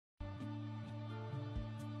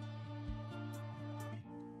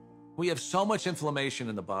We have so much inflammation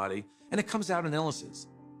in the body, and it comes out in illnesses.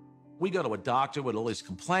 We go to a doctor with all these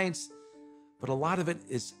complaints, but a lot of it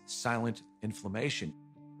is silent inflammation.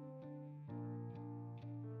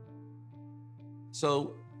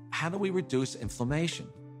 So how do we reduce inflammation?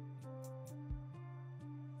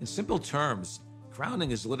 In simple terms, grounding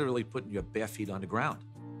is literally putting your bare feet on the ground.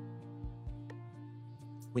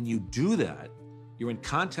 When you do that, you're in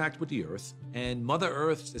contact with the earth, and Mother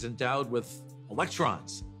Earth is endowed with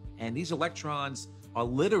electrons. And these electrons are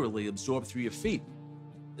literally absorbed through your feet.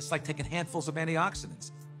 It's like taking handfuls of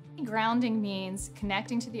antioxidants. Grounding means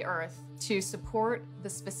connecting to the earth to support the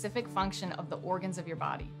specific function of the organs of your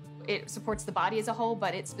body. It supports the body as a whole,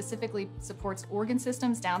 but it specifically supports organ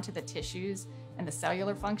systems down to the tissues and the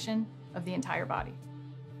cellular function of the entire body.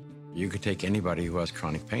 You could take anybody who has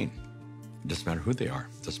chronic pain. It doesn't matter who they are.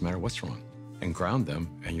 It doesn't matter what's wrong. And ground them,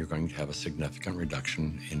 and you're going to have a significant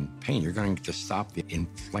reduction in pain. You're going to stop the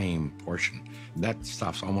inflamed portion. That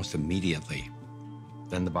stops almost immediately.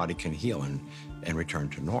 Then the body can heal and return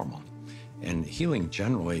to normal. And healing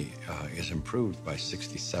generally is improved by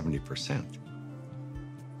 60, 70%.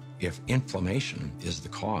 If inflammation is the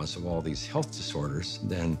cause of all these health disorders,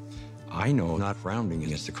 then I know not grounding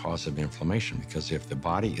is the cause of inflammation, because if the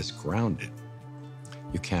body is grounded,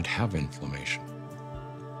 you can't have inflammation.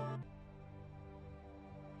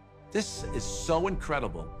 This is so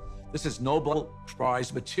incredible. This is Nobel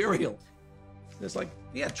Prize material. There's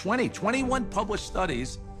 21 published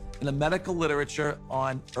studies in the medical literature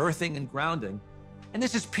on earthing and grounding. And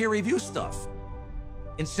this is peer-reviewed stuff.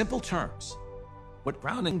 In simple terms, what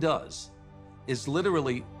grounding does is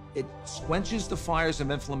literally, it quenches the fires of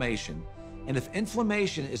inflammation. And if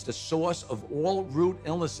inflammation is the source of all root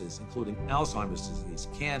illnesses, including Alzheimer's disease,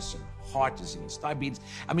 cancer, heart disease, diabetes,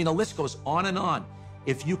 I mean, the list goes on and on.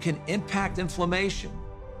 If you can impact inflammation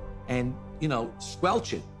and,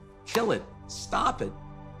 squelch it, kill it, stop it,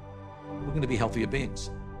 we're going to be healthier beings.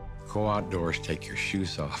 Go outdoors, take your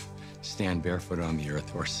shoes off, stand barefoot on the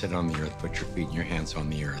earth, or sit on the earth, put your feet and your hands on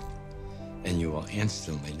the earth, and you will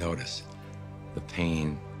instantly notice the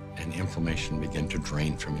pain and inflammation begin to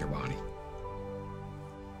drain from your body.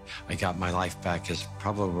 I got my life back is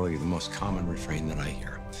probably the most common refrain that I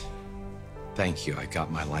hear. Thank you, I got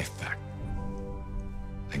my life back.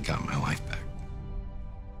 I got my life back.